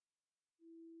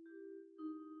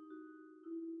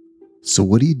So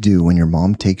what do you do when your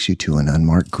mom takes you to an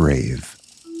unmarked grave,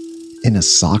 in a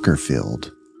soccer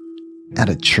field, at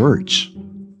a church,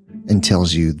 and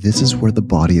tells you this is where the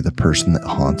body of the person that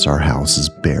haunts our house is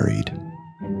buried?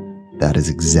 That is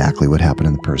exactly what happened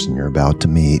to the person you're about to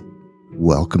meet.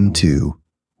 Welcome to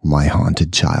My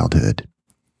Haunted Childhood.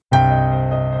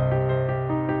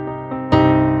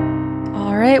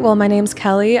 All right, well, my name's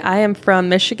Kelly. I am from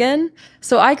Michigan.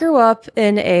 So I grew up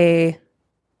in a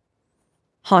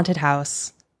haunted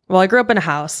house. Well, I grew up in a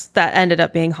house that ended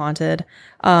up being haunted.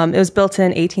 It was built in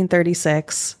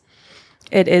 1836.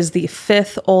 It is the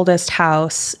fifth oldest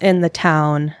house in the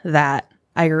town that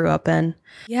I grew up in.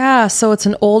 Yeah, so it's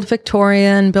an old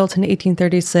Victorian built in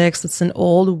 1836. It's an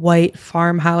old white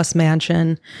farmhouse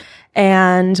mansion.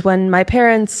 And when my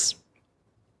parents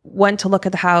went to look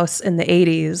at the house in the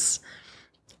 80s,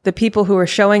 the people who were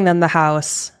showing them the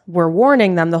house were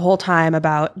warning them the whole time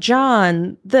about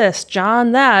John this,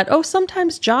 John that. Oh,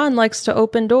 sometimes John likes to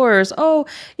open doors. Oh,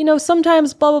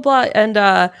 sometimes blah, blah,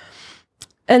 blah.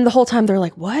 And the whole time they're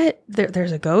like, what?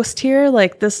 There's a ghost here?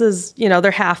 Like, this is, they're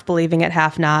half believing it,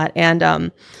 half not.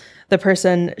 And the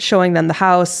person showing them the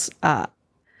house,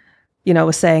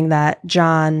 was saying that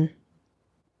John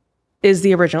is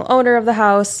the original owner of the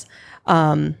house,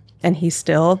 and he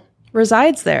still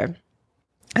resides there.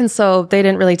 And so they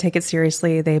didn't really take it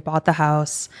seriously. They bought the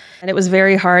house, and it was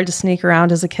very hard to sneak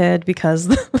around as a kid because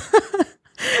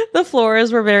the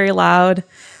floors were very loud.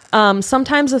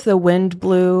 Sometimes if the wind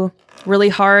blew really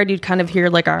hard, you'd kind of hear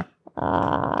like like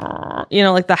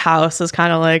the house is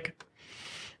kind of like,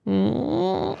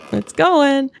 it's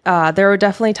going. There were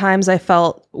definitely times I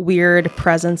felt weird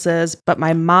presences, but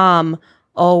my mom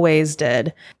always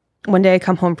did. One day I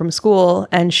come home from school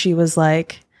and she was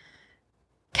like,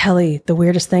 Kelly, the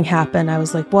weirdest thing happened. I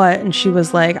was like, what? And she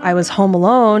was like, I was home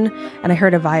alone and I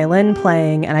heard a violin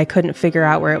playing and I couldn't figure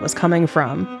out where it was coming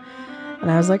from.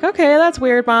 And I was like, okay, that's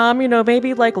weird, Mom.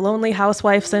 Maybe like lonely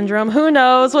housewife syndrome. Who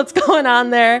knows what's going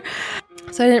on there?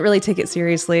 So I didn't really take it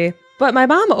seriously. But my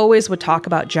mom always would talk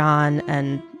about John,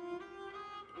 and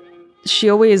she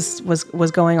always was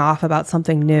going off about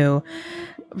something new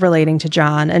relating to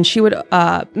John. And she would,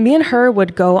 me and her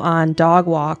would go on dog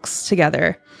walks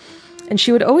together. And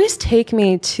she would always take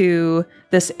me to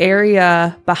this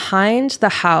area behind the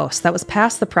house that was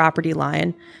past the property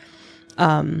line.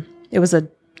 It was a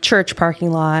church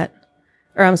parking lot,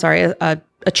 or I'm sorry, a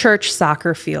church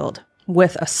soccer field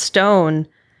with a stone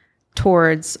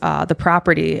towards the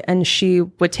property. And she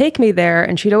would take me there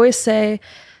and she'd always say,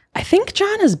 I think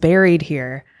John is buried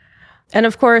here. And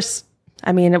of course,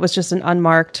 it was just an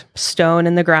unmarked stone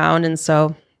in the ground. And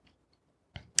so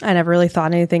I never really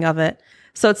thought anything of it.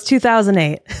 So it's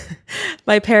 2008.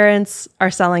 My parents are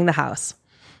selling the house,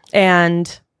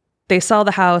 and they sell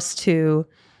the house to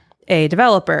a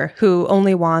developer who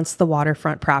only wants the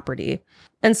waterfront property.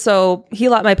 And so he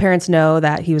let my parents know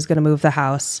that he was going to move the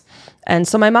house. And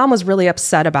so my mom was really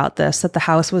upset about this, that the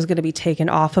house was going to be taken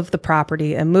off of the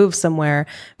property and moved somewhere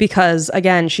because,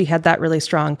 again, she had that really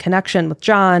strong connection with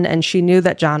John, and she knew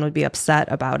that John would be upset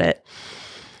about it.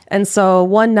 And so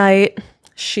one night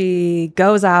she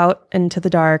goes out into the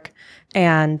dark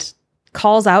and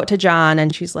calls out to John,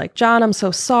 and she's like, John, I'm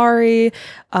so sorry.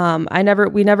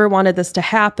 We never wanted this to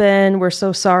happen. We're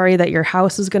so sorry that your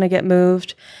house is going to get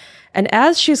moved. And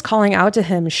as she's calling out to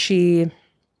him, she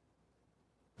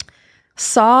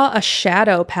saw a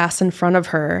shadow pass in front of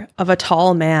her of a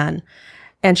tall man.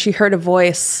 And she heard a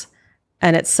voice,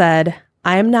 and it said,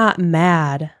 I'm not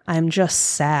mad. I'm just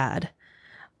sad.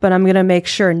 But I'm going to make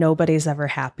sure nobody's ever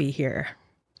happy here.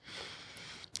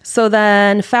 So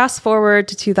then fast forward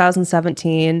to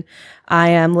 2017, I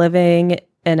am living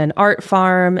in an art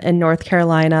farm in North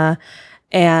Carolina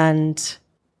and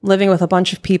living with a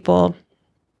bunch of people.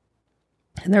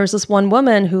 And there was this one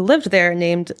woman who lived there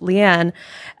named Leanne.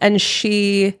 And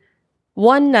she,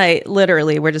 one night,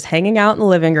 literally, we're just hanging out in the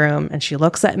living room, and she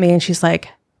looks at me and she's like,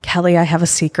 Kelly, I have a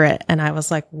secret. And I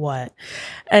was like, what?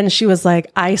 And she was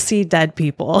like, I see dead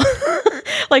people.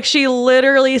 Like, she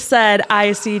literally said,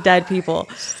 I see dead people.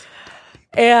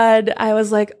 And I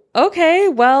was like, okay,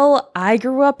 well, I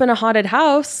grew up in a haunted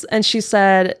house. And she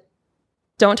said,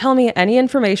 don't tell me any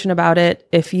information about it.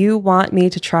 If you want me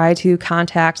to try to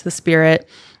contact the spirit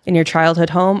in your childhood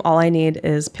home, all I need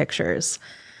is pictures.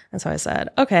 And so I said,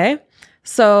 okay.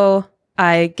 So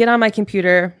I get on my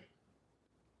computer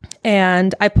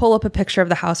and I pull up a picture of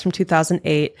the house from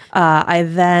 2008. I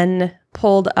then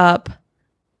pulled up,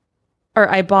 or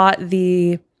I bought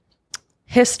the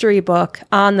history book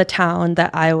on the town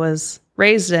that I was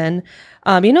raised in.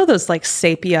 Those like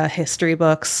sepia history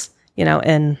books,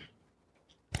 in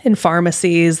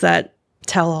pharmacies that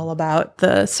tell all about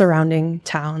the surrounding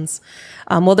towns.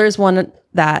 Well, there's one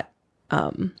that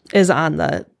is on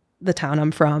the town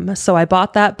I'm from. So I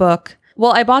bought that book.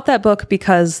 Well, I bought that book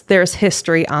because there's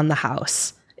history on the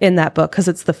house in that book because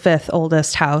it's the 5th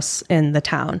oldest house in the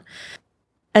town.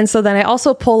 And so then I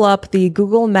also pull up the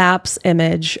Google Maps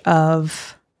image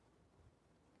of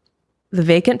the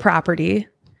vacant property.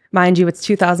 Mind you, it's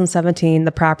 2017.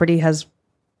 The property has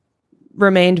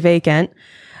remained vacant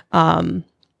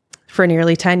for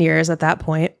nearly 10 years at that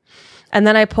point. And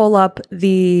then I pull up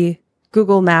the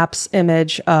Google Maps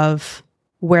image of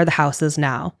where the house is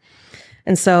now.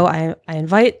 And so I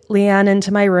invite Leanne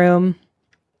into my room.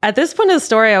 At this point of the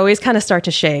story, I always kind of start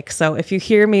to shake. So if you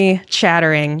hear me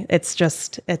chattering, it's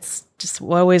just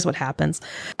always what happens.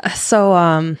 So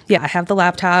I have the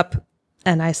laptop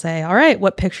and I say, all right,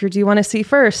 what picture do you want to see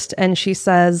first? And she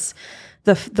says,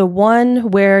 the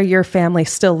one where your family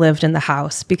still lived in the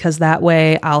house, because that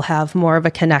way I'll have more of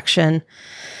a connection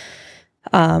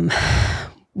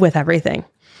with everything.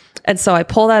 And so I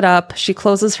pull that up. She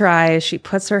closes her eyes. She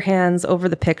puts her hands over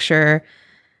the picture.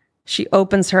 She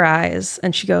opens her eyes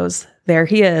and she goes, there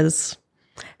he is.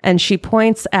 And she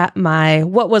points at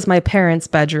what was my parents'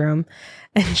 bedroom.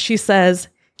 And she says,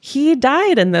 he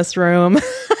died in this room.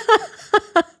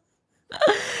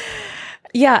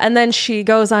 Yeah. And then she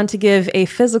goes on to give a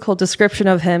physical description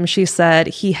of him. She said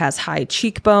he has high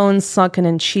cheekbones, sunken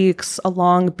in cheeks, a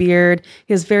long beard.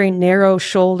 He has very narrow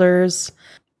shoulders.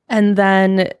 And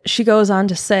then she goes on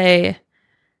to say,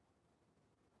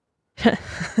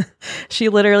 she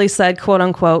literally said, quote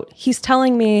unquote, he's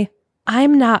telling me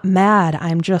I'm not mad.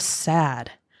 I'm just sad,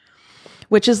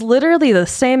 which is literally the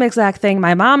same exact thing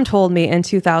my mom told me in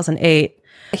 2008.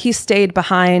 He stayed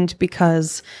behind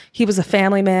because he was a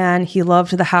family man. He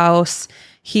loved the house.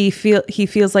 He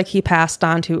feels like he passed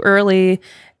on too early,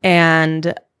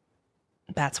 and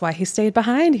that's why he stayed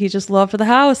behind. He just loved the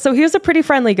house. So he was a pretty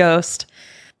friendly ghost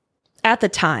at the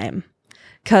time,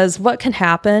 because what can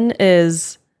happen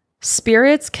is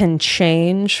spirits can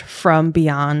change from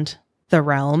beyond the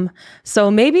realm.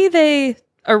 So maybe they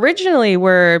originally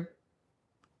were,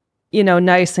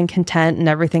 nice and content and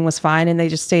everything was fine, and they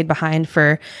just stayed behind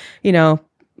for,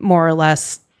 more or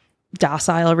less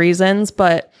docile reasons.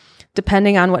 But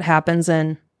depending on what happens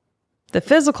in the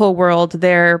physical world,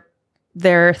 their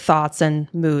thoughts and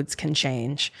moods can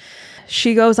change.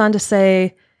 She goes on to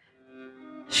say,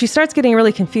 she starts getting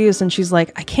really confused and she's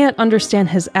like, I can't understand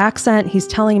his accent. He's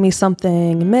telling me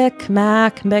something, Mick,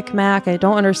 Mac, I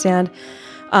don't understand.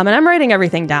 And I'm writing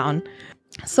everything down.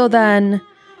 So then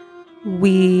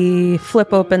we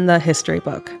flip open the history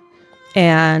book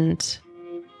and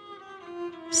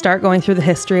start going through the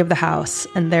history of the house.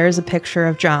 And there's a picture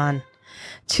of John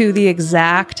to the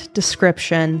exact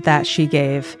description that she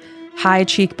gave. High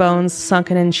cheekbones,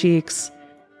 sunken in cheeks,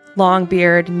 long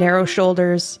beard, narrow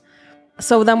shoulders.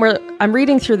 So then I'm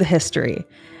reading through the history,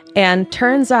 and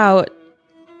turns out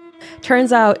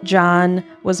John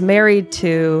was married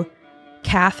to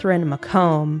Catherine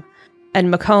McComb,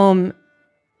 and McComb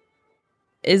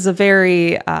is a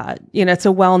very, it's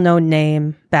a well-known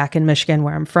name back in Michigan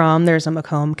where I'm from. There's a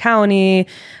Macomb County,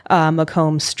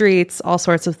 Macomb streets, all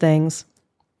sorts of things.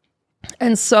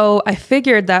 And so I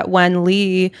figured that when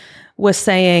Lee was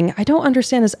saying, I don't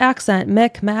understand his accent,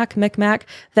 Mick, Mac,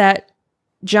 that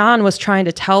John was trying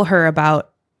to tell her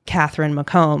about Catherine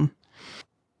McComb.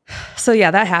 So yeah,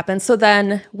 that happened. So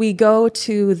then we go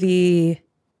to the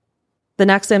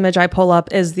next image I pull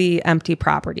up is the empty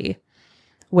property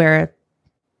where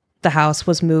the house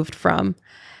was moved from.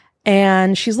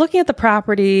 And she's looking at the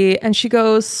property and she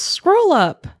goes, scroll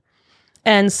up.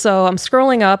 And so I'm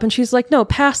scrolling up and she's like, no,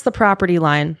 past the property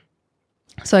line.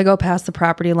 So I go past the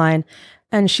property line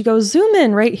and she goes, zoom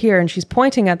in right here. And she's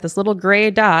pointing at this little gray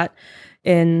dot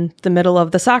in the middle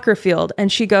of the soccer field.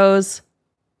 And she goes,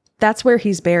 that's where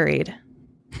he's buried,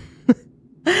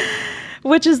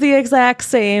 which is the exact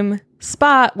same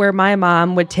spot where my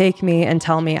mom would take me and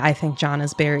tell me, I think John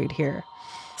is buried here.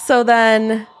 So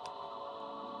then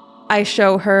I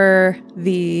show her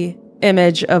the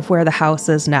image of where the house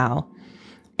is now.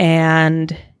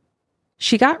 And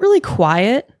she got really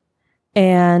quiet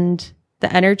and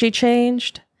the energy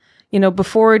changed.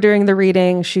 Before during the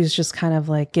reading, she's just kind of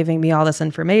like giving me all this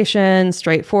information,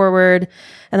 straightforward.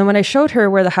 And then when I showed her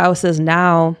where the house is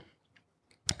now,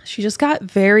 she just got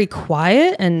very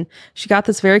quiet and she got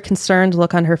this very concerned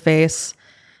look on her face.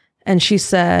 And she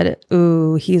said,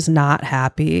 ooh, he's not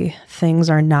happy. Things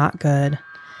are not good.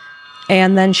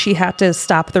 And then she had to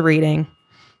stop the reading.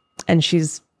 And she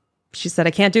said,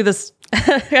 I can't do this.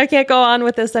 I can't go on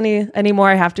with this anymore.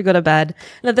 I have to go to bed.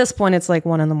 And at this point, it's like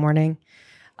 1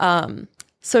 a.m.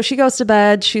 So she goes to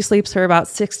bed. She sleeps for about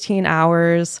 16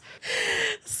 hours.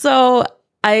 So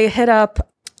I hit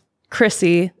up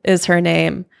Chrissy is her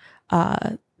name.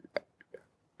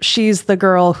 She's the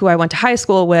girl who I went to high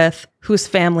school with, whose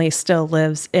family still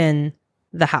lives in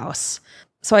the house.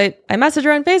 So I message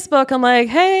her on Facebook. I'm like,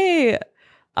 hey,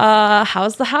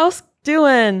 how's the house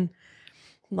doing?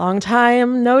 Long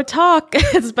time no talk.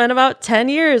 It's been about 10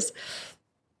 years.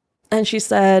 And she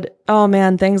said, oh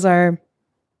man, things are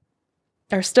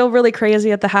still really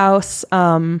crazy at the house.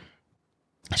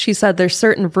 She said there's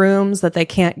certain rooms that they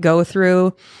can't go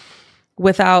through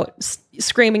without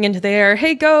screaming into the air,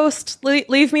 hey, ghost,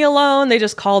 leave me alone. They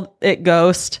just called it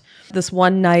ghost. This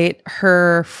one night,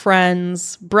 her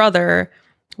friend's brother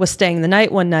was staying the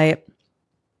night one night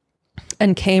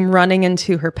and came running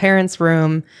into her parents'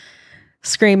 room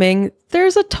screaming,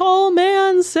 there's a tall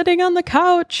man sitting on the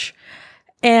couch.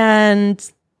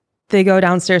 And they go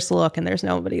downstairs to look and there's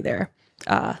nobody there.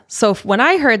 So when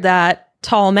I heard that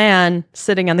tall man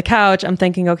sitting on the couch, I'm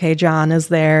thinking, okay, John is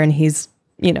there and he's,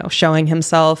 showing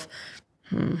himself.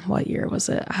 What year was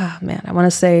it? Oh, man, I want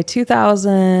to say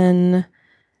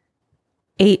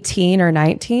 2018 or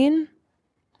 19.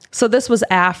 So this was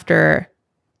after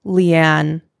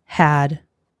Leanne had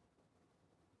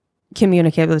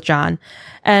communicated with John.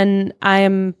 And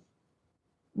I'm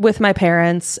with my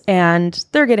parents and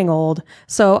they're getting old.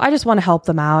 So I just want to help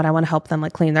them out. I want to help them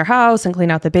like clean their house and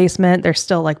clean out the basement. There's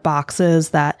still like boxes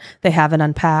that they haven't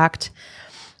unpacked.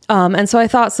 And so I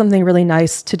thought something really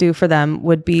nice to do for them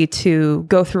would be to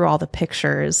go through all the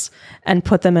pictures and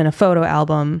put them in a photo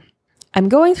album. I'm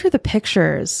going through the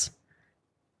pictures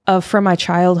from my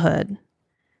childhood.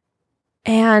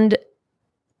 And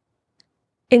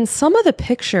in some of the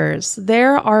pictures,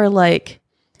 there are like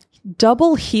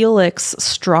double helix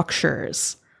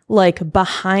structures, like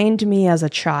behind me as a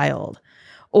child,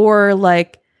 or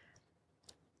like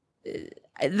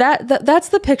that's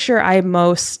the picture I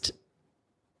most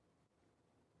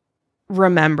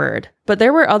remembered. But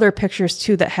there were other pictures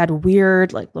too that had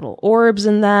weird like little orbs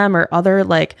in them or other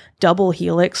like double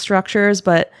helix structures.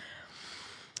 But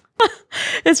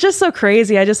it's just so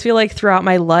crazy. I just feel like throughout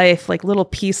my life, like little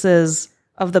pieces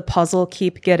of the puzzle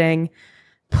keep getting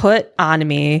put on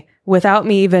me without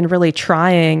me even really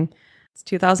trying. It's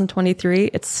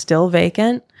 2023. It's still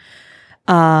vacant.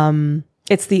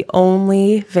 It's the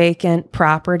only vacant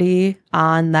property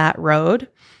on that road.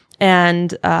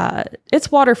 And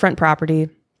it's waterfront property.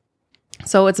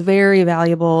 So it's very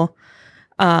valuable.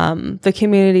 The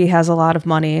community has a lot of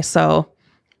money. So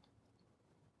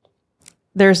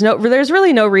there's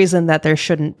really no reason that there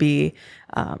shouldn't be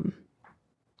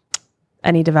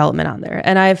any development on there.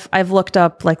 And I've looked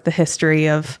up like the history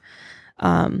of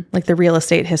like the real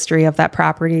estate history of that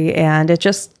property, and it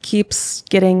just keeps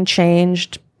getting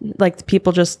changed. Like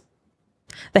the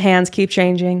hands keep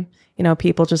changing.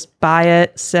 People just buy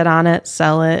it, sit on it,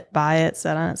 sell it, buy it,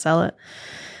 sit on it, sell it.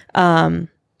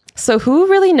 So who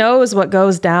really knows what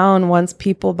goes down once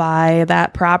people buy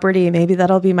that property? Maybe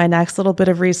that'll be my next little bit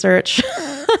of research.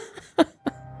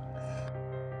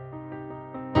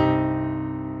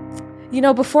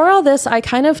 Before all this, I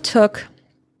kind of took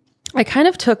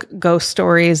ghost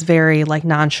stories very like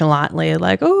nonchalantly,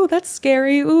 like, oh, that's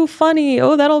scary. Ooh, funny.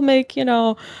 Oh, that'll make,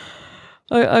 a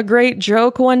great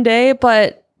joke one day.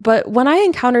 But when I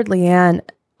encountered Leanne,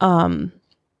 and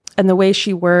the way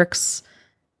she works,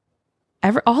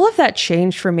 all of that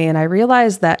changed for me. And I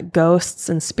realized that ghosts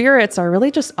and spirits are really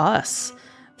just us.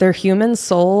 They're human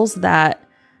souls that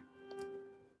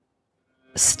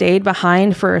stayed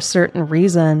behind for a certain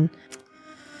reason.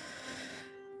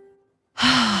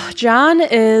 John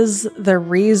is the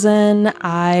reason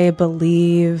I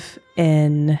believe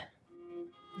in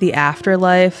the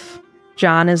afterlife.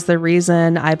 John is the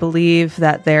reason I believe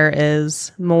that there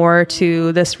is more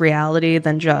to this reality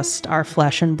than just our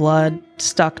flesh and blood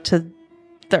stuck to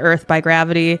the earth by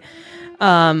gravity.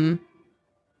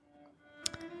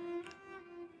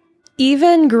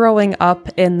 Even growing up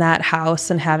in that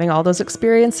house and having all those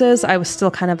experiences, I was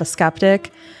still kind of a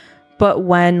skeptic. But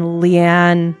when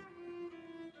Leanne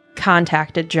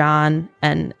contacted John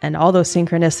and all those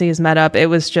synchronicities met up, it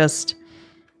was just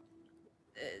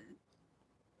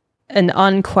an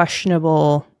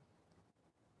unquestionable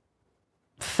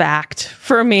fact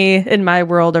for me in my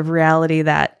world of reality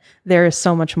that there is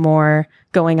so much more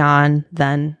going on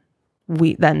than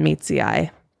meets the eye.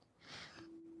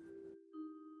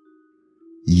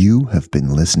 You have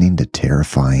been listening to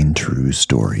Terrifying True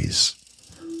Stories.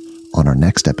 On our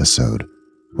next episode,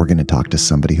 we're going to talk to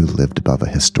somebody who lived above a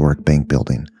historic bank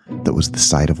building that was the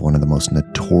site of one of the most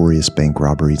notorious bank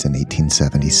robberies in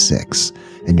 1876,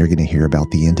 and you're going to hear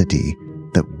about the entity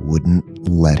that wouldn't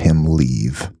let him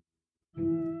leave.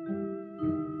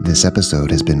 This episode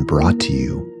has been brought to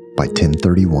you by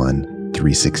 1031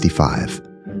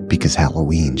 365, because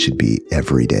Halloween should be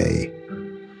every day.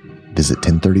 Visit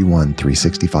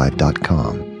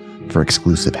 1031365.com for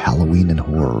exclusive Halloween and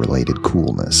horror-related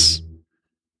coolness.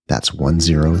 That's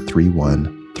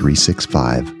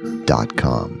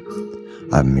 1031365.com.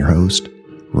 I'm your host,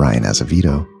 Ryan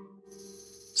Azevedo.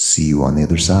 See you on the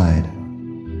other side.